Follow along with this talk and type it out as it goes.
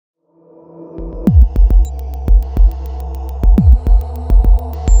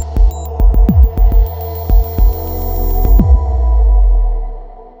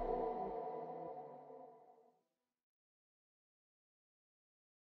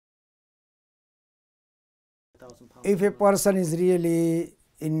£1,000. If a person is really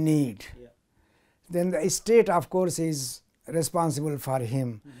in need, Yeah. then the state, of course, is responsible for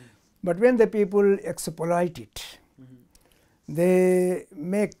him. But when the people exploit it, they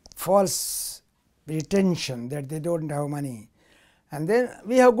make false pretension that they don't have money. And then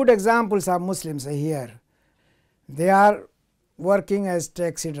we have good examples of Muslims here. They are working as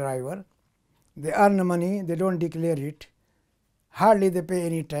taxi driver. They earn money, they don't declare it. Hardly they pay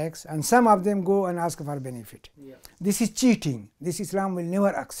any tax, and some of them go and ask for benefit. Yeah. This is cheating. This Islam will never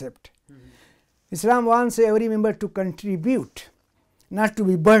accept. Islam wants every member to contribute, not to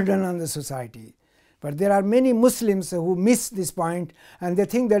be burden on the society. But there are many Muslims who miss this point, and they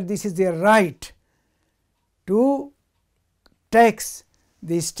think that this is their right to tax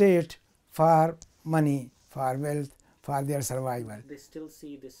the state for money, for wealth, for their survival. They still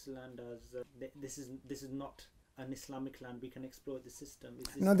see this land as this is not an Islamic land. We can exploit the system.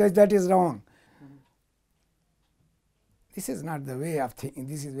 No, that is wrong. This is not the way of thinking.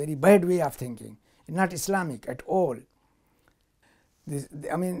 This is very bad way of thinking. It's not Islamic at all.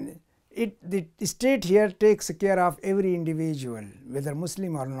 The state here takes care of every individual, whether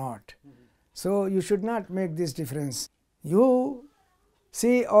Muslim or not. So you should not make this difference. You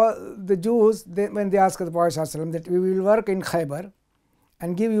see, all the Jews, when they asked the Prophet ﷺ that we will work in Khaybar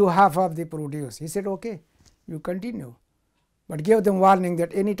and give you half of the produce, he said, okay, you continue. But give them warning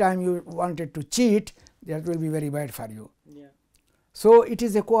that any time you wanted to cheat, that will be very bad for you. Yeah. So it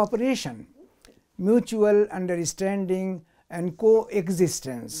is a cooperation, mutual understanding and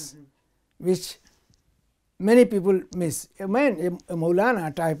coexistence, which many people miss. A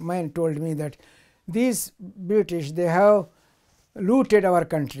Maulana type man told me that these British, they have looted our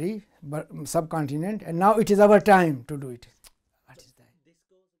country, subcontinent, and now it is our time to do it. What is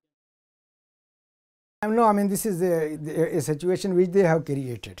that? No, this is a situation which they have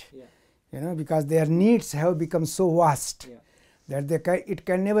created. yeah. Because their needs have become so vast that it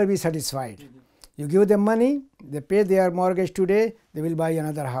can never be satisfied. You give them money, they pay their mortgage today, they will buy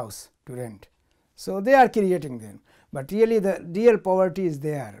another house to rent. So they are creating them. But really the real poverty is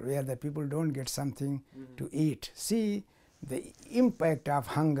there, where the people don't get something to eat. See the impact of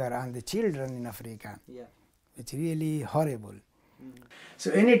hunger on the children in Africa. Yeah. It's really horrible.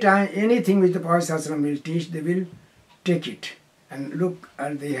 So anytime, anything which the Prophet ﷺ will teach, they will take it. And look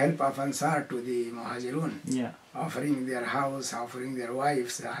at the help of Ansar to the Muhajirun, offering their house, offering their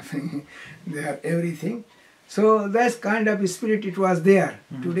wives, offering their everything. So that kind of spirit, it was there.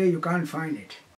 Today you can't find it.